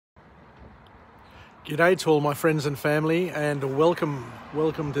G'day to all my friends and family, and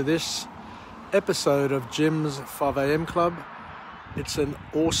welcome to this episode of Jim's 5am Club. It's an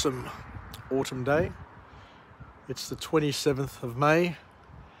awesome autumn day. It's the 27th of May,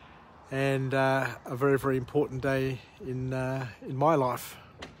 and a very, very important day in my life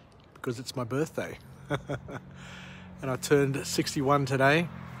because it's my birthday. And I turned 61 today.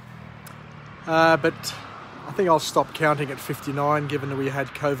 But I think I'll stop counting at 59, given that we had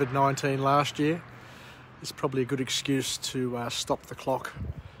COVID-19 last year. It's probably a good excuse to stop the clock,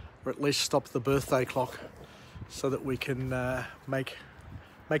 or at least stop the birthday clock, so that we can make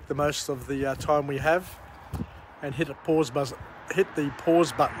the most of the time we have and hit the pause button,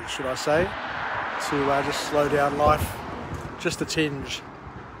 should I say, to just slow down life just a tinge.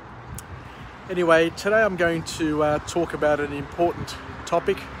 Anyway, today I'm going to talk about an important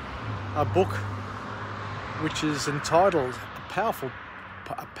topic, a book which is entitled,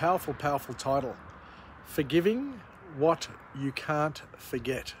 a powerful title, Forgiving What You Can't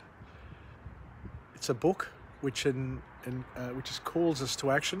Forget. It's a book which calls us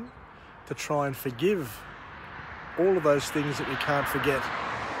to action to try and forgive all of those things that we can't forget.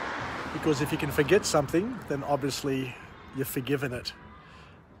 Because if you can forget something, then obviously you've forgiven it.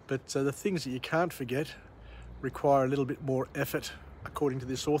 But the things that you can't forget require a little bit more effort, according to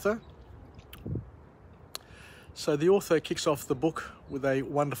this author. So the author kicks off the book with a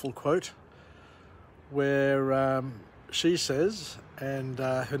wonderful quote where she says, and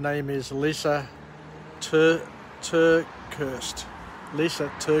her name is Lysa Terkeurst. Lysa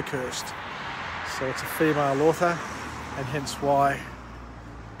Terkeurst. So it's a female author, and hence why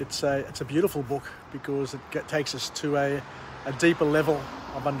it's a beautiful book, because it takes us to a deeper level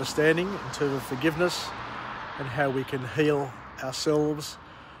of understanding in terms of forgiveness and how we can heal ourselves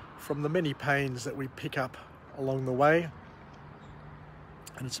from the many pains that we pick up along the way.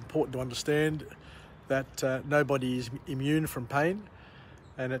 And it's important to understand that nobody is immune from pain,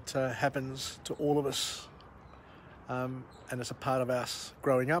 and it happens to all of us, and it's a part of us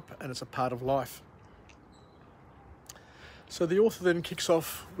growing up, and it's a part of life. So the author then kicks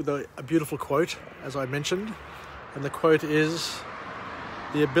off with a beautiful quote, as I mentioned, and the quote is,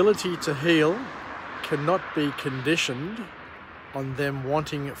 "The ability to heal cannot be conditioned on them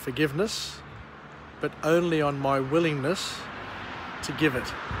wanting forgiveness, but only on my willingness to give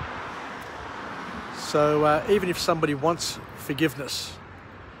it." So even if somebody wants forgiveness,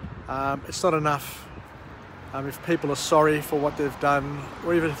 it's not enough. If people are sorry for what they've done,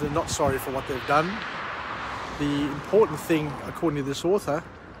 or even if they're not sorry for what they've done, the important thing, according to this author,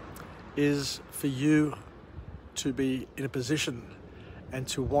 is for you to be in a position and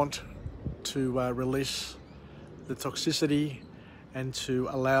to want to release the toxicity and to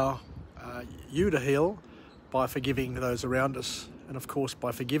allow you to heal by forgiving those around us, and of course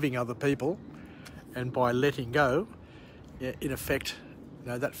by forgiving other people, and by letting go. In effect,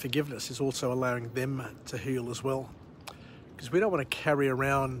 that forgiveness is also allowing them to heal as well, because we don't want to carry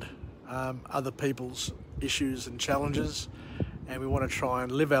around other people's issues and challenges, and we want to try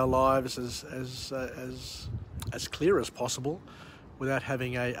and live our lives as clear as possible without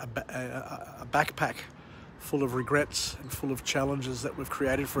having a backpack full of regrets and full of challenges that we've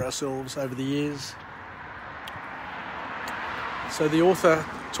created for ourselves over the years. So the author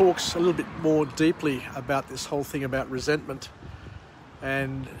talks a little bit more deeply about this whole thing about resentment,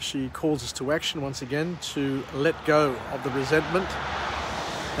 and she calls us to action once again to let go of the resentment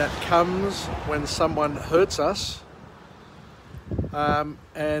that comes when someone hurts us,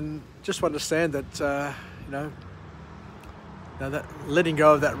 and just to understand that that letting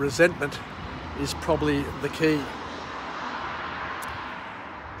go of that resentment is probably the key.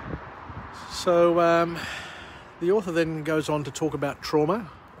 So the author then goes on to talk about trauma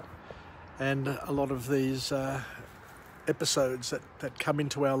and a lot of these episodes that come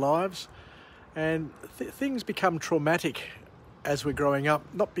into our lives, and things become traumatic as we're growing up,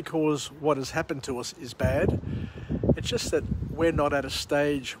 not because what has happened to us is bad. It's just that we're not at a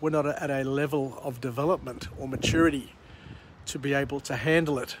stage, we're not at a level of development or maturity to be able to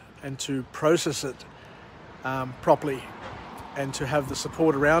handle it and to process it properly, and to have the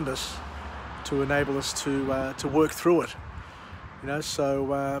support around us to enable us to work through it.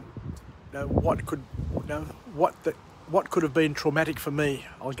 So what could have been traumatic for me?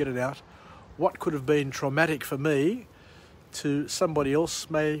 I'll get it out. What could have been traumatic for me to somebody else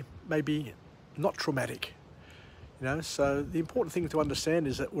may be not traumatic. So the important thing to understand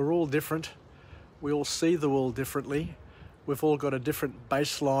is that we're all different. We all see the world differently. We've all got a different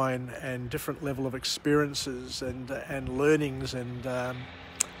baseline and different level of experiences and learnings and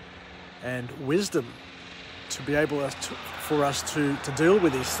wisdom to be able for us to deal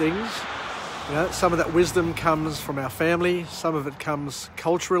with these things Some of that wisdom comes from our family, some of it comes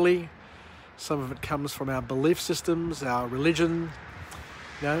culturally, some of it comes from our belief systems, our religion.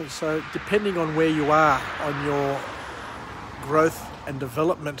 So depending on where you are on your growth and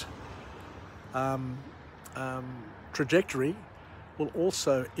development trajectory will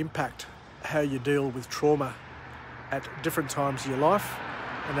also impact how you deal with trauma at different times of your life.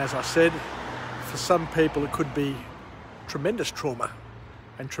 And as I said, for some people it could be tremendous trauma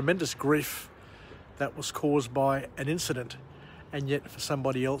and tremendous grief that was caused by an incident, and yet for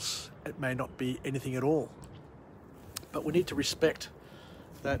somebody else it may not be anything at all. But we need to respect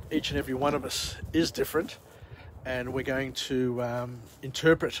that each and every one of us is different, and we're going to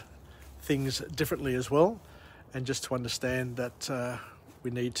interpret things differently as well, and just to understand that we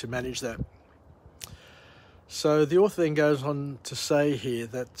need to manage that. So the author then goes on to say here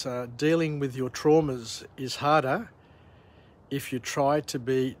that dealing with your traumas is harder if you try to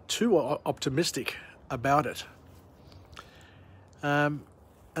be too optimistic about it. And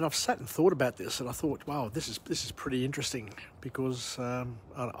I've sat and thought about this, and I thought, wow, this is pretty interesting, because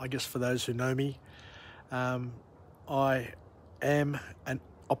I guess for those who know me, I am an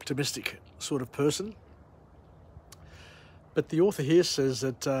optimistic sort of person. But the author here says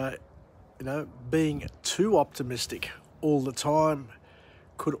that being too optimistic all the time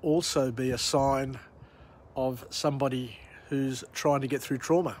could also be a sign of somebody who's trying to get through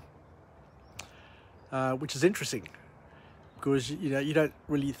trauma, which is interesting. Because you don't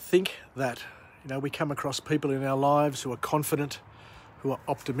really think that. We come across people in our lives who are confident, who are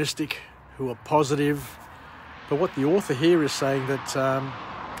optimistic, who are positive. But what the author here is saying that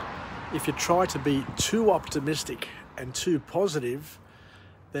if you try to be too optimistic and too positive,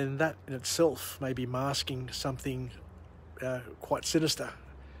 then that in itself may be masking something quite sinister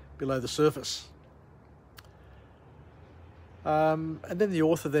below the surface. And then the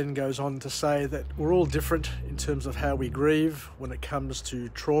author then goes on to say that we're all different in terms of how we grieve when it comes to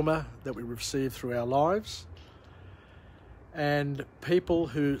trauma that we receive through our lives. And people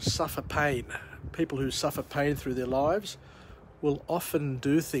who suffer pain through their lives will often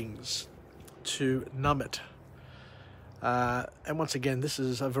do things to numb it. And once again, this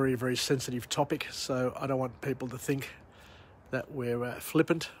is a very, very sensitive topic, so I don't want people to think that we're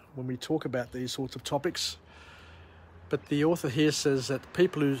flippant when we talk about these sorts of topics. But the author here says that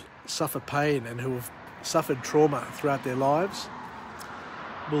people who suffer pain and who have suffered trauma throughout their lives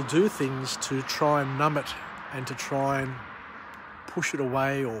will do things to try and numb it and to try and push it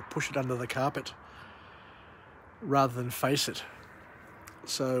away or push it under the carpet rather than face it.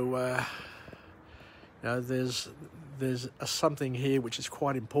 So, there's something here which is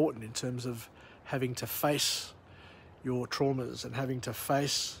quite important in terms of having to face your traumas and having to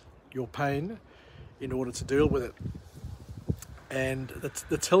face your pain in order to deal with it. And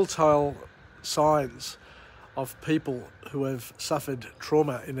the telltale signs of people who have suffered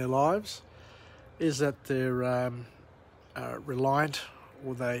trauma in their lives is that they're reliant,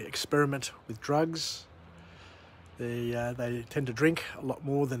 or they experiment with drugs. They tend to drink a lot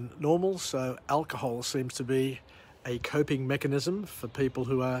more than normal, so alcohol seems to be a coping mechanism for people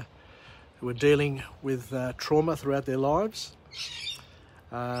who are dealing with trauma throughout their lives.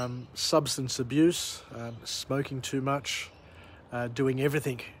 Substance abuse, smoking too much, doing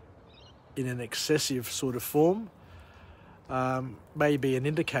everything in an excessive sort of form may be an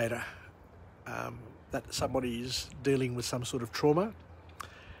indicator that somebody is dealing with some sort of trauma.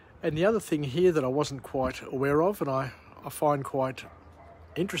 And the other thing here that I wasn't quite aware of, and I find quite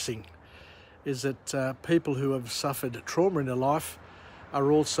interesting, is that people who have suffered trauma in their life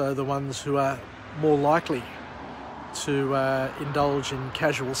are also the ones who are more likely to indulge in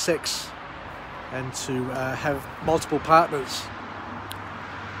casual sex and to have multiple partners.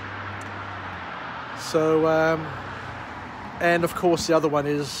 So, and of course the other one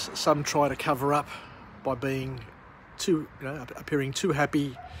is some try to cover up by being appearing too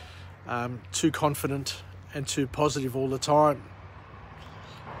happy, too confident and too positive all the time.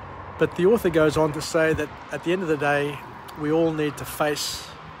 But the author goes on to say that at the end of the day, we all need to face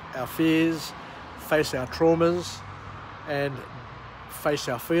our fears, face our traumas, and face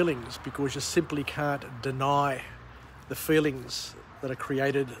our feelings, because you simply can't deny the feelings that are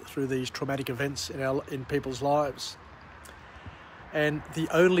created through these traumatic events in people's lives. And the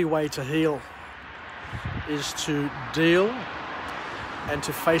only way to heal is to deal and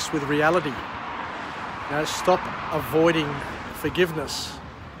to face with reality. Stop avoiding forgiveness.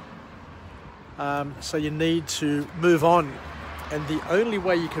 So you need to move on. And the only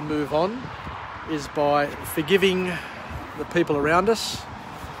way you can move on is by forgiving the people around us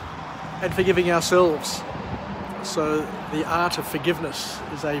and forgiving ourselves So the art of forgiveness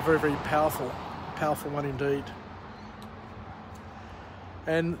is a very, very powerful one indeed.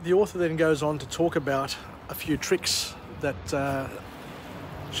 And the author then goes on to talk about a few tricks that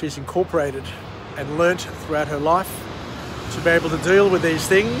she's incorporated and learnt throughout her life to be able to deal with these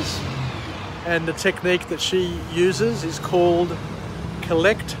things. And the technique that she uses is called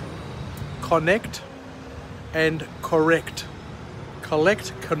collect, connect, and correct.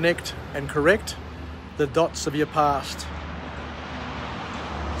 Collect, connect, and correct the dots of your past.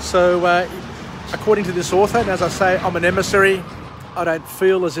 So according to this author, and as I say, I'm an emissary, I don't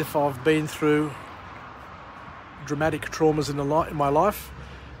feel as if I've been through dramatic traumas in my life,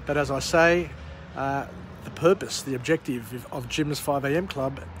 but as I say, the purpose, the objective of Jim's 5am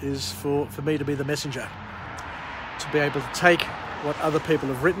Club is for me to be the messenger, to be able to take what other people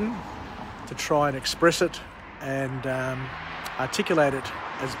have written, to try and express it and articulate it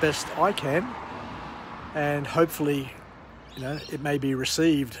as best I can, and hopefully, it may be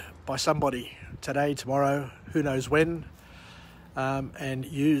received by somebody today, tomorrow, who knows when, and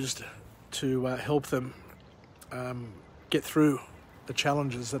used to help them get through the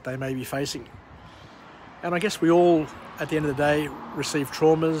challenges that they may be facing. And I guess we all, at the end of the day, receive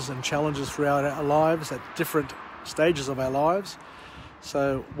traumas and challenges throughout our lives at different stages of our lives.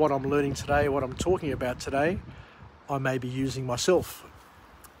 So what I'm learning today, what I'm talking about today, I may be using myself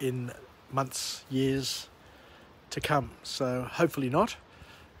in months, years to come. So hopefully not,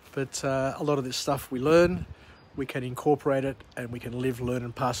 but a lot of this stuff we learn, we can incorporate it and we can live, learn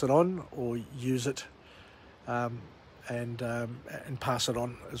and pass it on, or use it and pass it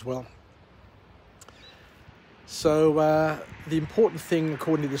on as well. So the important thing,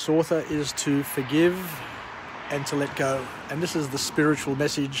 according to this author, is to forgive and to let go. And this is the spiritual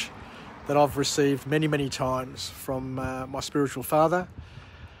message that I've received many, many times from my spiritual father,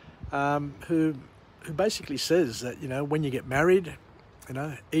 who basically says that, when you get married,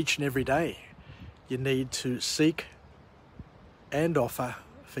 each and every day, you need to seek and offer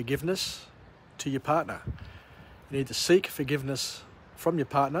forgiveness to your partner. You need to seek forgiveness from your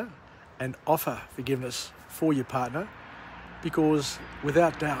partner and offer forgiveness for your partner, because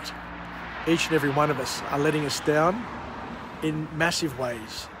without doubt, each and every one of us are letting us down in massive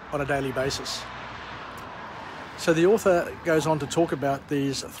ways on a daily basis. So the author goes on to talk about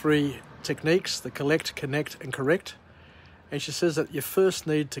these three techniques, the collect, connect, and correct. And she says that you first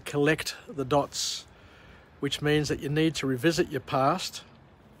need to collect the dots, which means that you need to revisit your past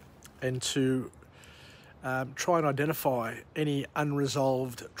and to try and identify any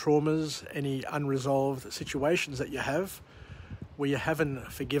unresolved traumas, any unresolved situations that you have where you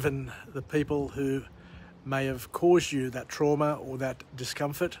haven't forgiven the people who may have caused you that trauma or that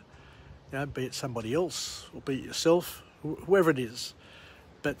discomfort, be it somebody else or be it yourself, whoever it is.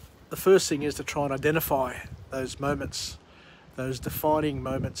 But the first thing is to try and identify those moments, those defining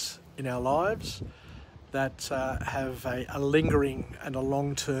moments in our lives that have a lingering and a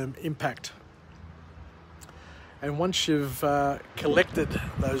long-term impact. And once you've collected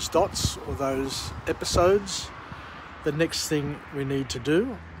those dots or those episodes, the next thing we need to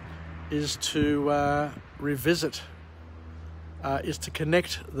do is to revisit, is to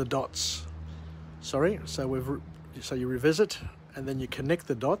connect the dots. So you revisit and then you connect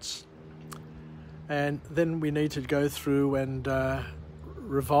the dots, and then we need to go through and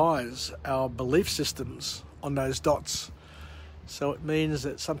revise our belief systems on those dots. So it means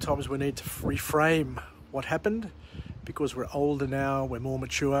that sometimes we need to reframe what happened, because we're older now, we're more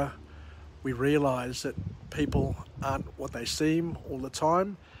mature, we realise that people aren't what they seem all the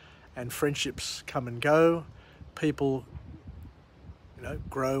time, and friendships come and go, people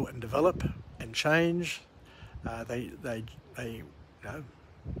grow and develop and change, they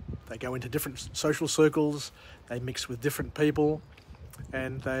go into different social circles, they mix with different people,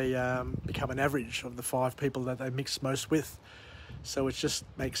 and they become an average of the 5 people that they mix most with. So it just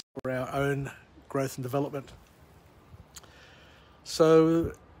makes for our own growth and development.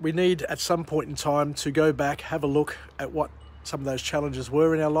 So we need at some point in time to go back, have a look at what some of those challenges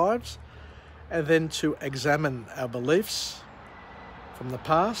were in our lives, and then to examine our beliefs from the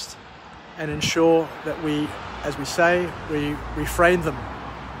past and ensure that we, as we say, we reframe them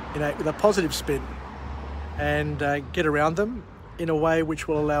with a positive spin and get around them in a way which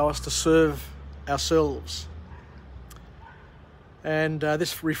will allow us to serve ourselves. And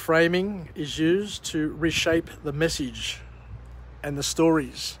this reframing is used to reshape the message and the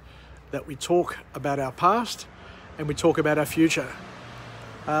stories that we talk about our past and we talk about our future.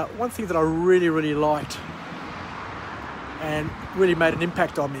 One thing that I really, really liked and really made an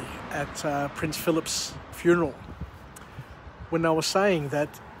impact on me at Prince Philip's funeral, when I was saying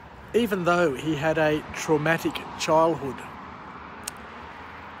that even though he had a traumatic childhood,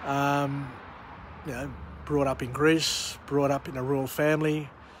 brought up in Greece, brought up in a rural family,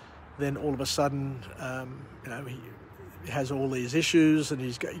 then all of a sudden, he has all these issues, and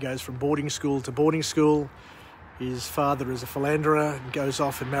he goes from boarding school to boarding school. His father is a philanderer and goes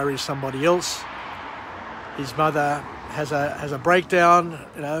off and marries somebody else. His mother has a breakdown.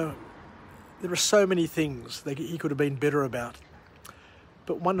 There are so many things that he could have been bitter about.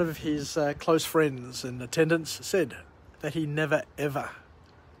 But one of his close friends and attendants said that he never ever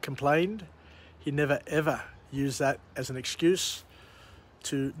complained. He never ever used that as an excuse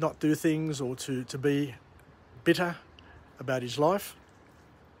to not do things or to be bitter about his life.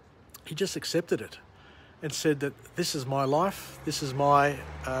 He just accepted it and said that this is my life, this is my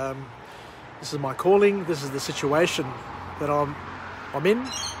calling, this is the situation that I'm in,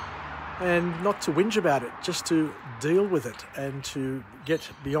 and not to whinge about it, just to deal with it and to get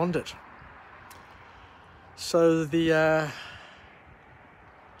beyond it. So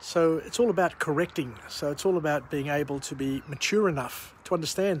it's all about correcting. So it's all about being able to be mature enough to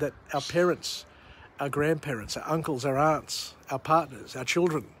understand that our parents, our grandparents, our uncles, our aunts, our partners, our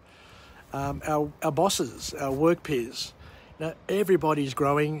children, our bosses, our work peers, everybody's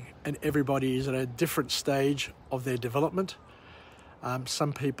growing and everybody is at a different stage of their development.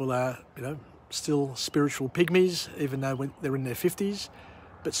 Some people are, still spiritual pygmies, even though they're in their 50s.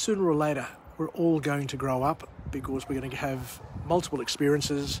 But sooner or later, we're all going to grow up because we're going to have multiple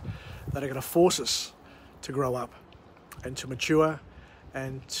experiences that are going to force us to grow up and to mature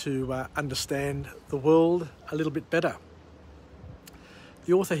and to understand the world a little bit better.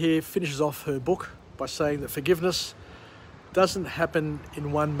 The author here finishes off her book by saying that forgiveness doesn't happen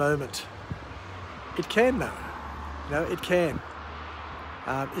in one moment. It can, though. It can.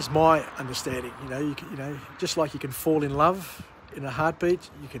 Is my understanding. Just like you can fall in love in a heartbeat,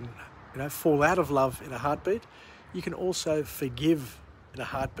 you can, fall out of love in a heartbeat. You can also forgive in a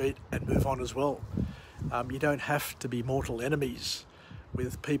heartbeat and move on as well. You don't have to be mortal enemies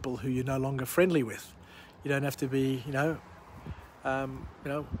with people who you're no longer friendly with. You don't have to be,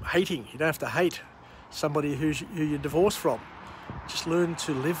 hating. You don't have to hate somebody who you're divorced from. Just learn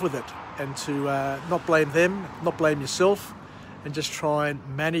to live with it and to not blame them, not blame yourself, and just try and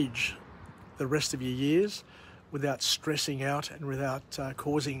manage the rest of your years without stressing out and without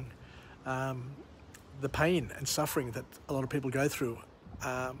causing the pain and suffering that a lot of people go through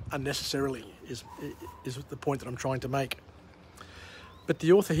unnecessarily is the point that I'm trying to make. But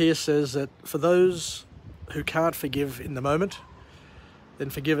the author here says that for those who can't forgive in the moment, then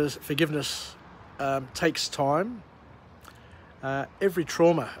forgiveness takes time. Every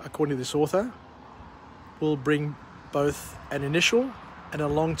trauma, according to this author, will bring both an initial and a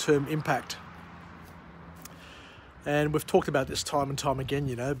long-term impact. And we've talked about this time and time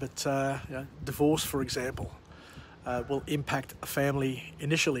again, but divorce, for example, will impact a family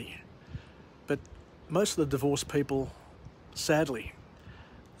initially. But most of the divorced people, sadly,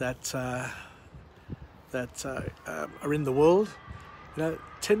 that are in the world,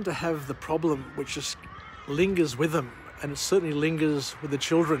 tend to have the problem which just lingers with them, and it certainly lingers with the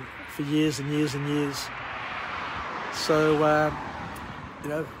children for years and years and years. So,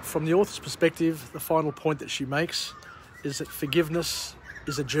 from the author's perspective, the final point that she makes is that forgiveness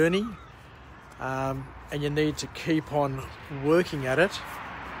is a journey, and you need to keep on working at it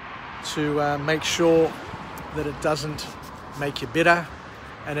to make sure that it doesn't make you bitter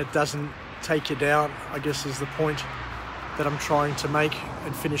and it doesn't take you down, I guess is the point that I'm trying to make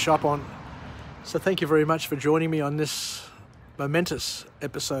and finish up on. So thank you very much for joining me on this momentous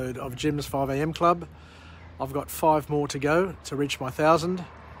episode of Jim's 5am Club. I've got 5 more to go to reach my 1,000.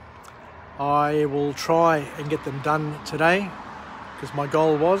 I will try and get them done today because my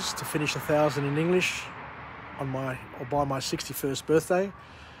goal was to finish 1,000 in English by my 61st birthday.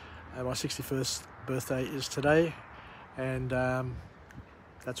 And my 61st birthday is today, and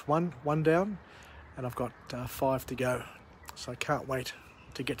that's one down, and I've got 5 to go. So I can't wait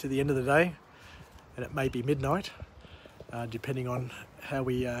to get to the end of the day, and it may be midnight, depending on how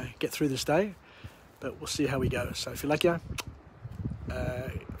we get through this day, but we'll see how we go. So if you like,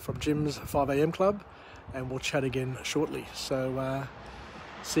 from Jim's 5am Club, and we'll chat again shortly. So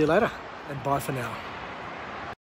see you later, and bye for now.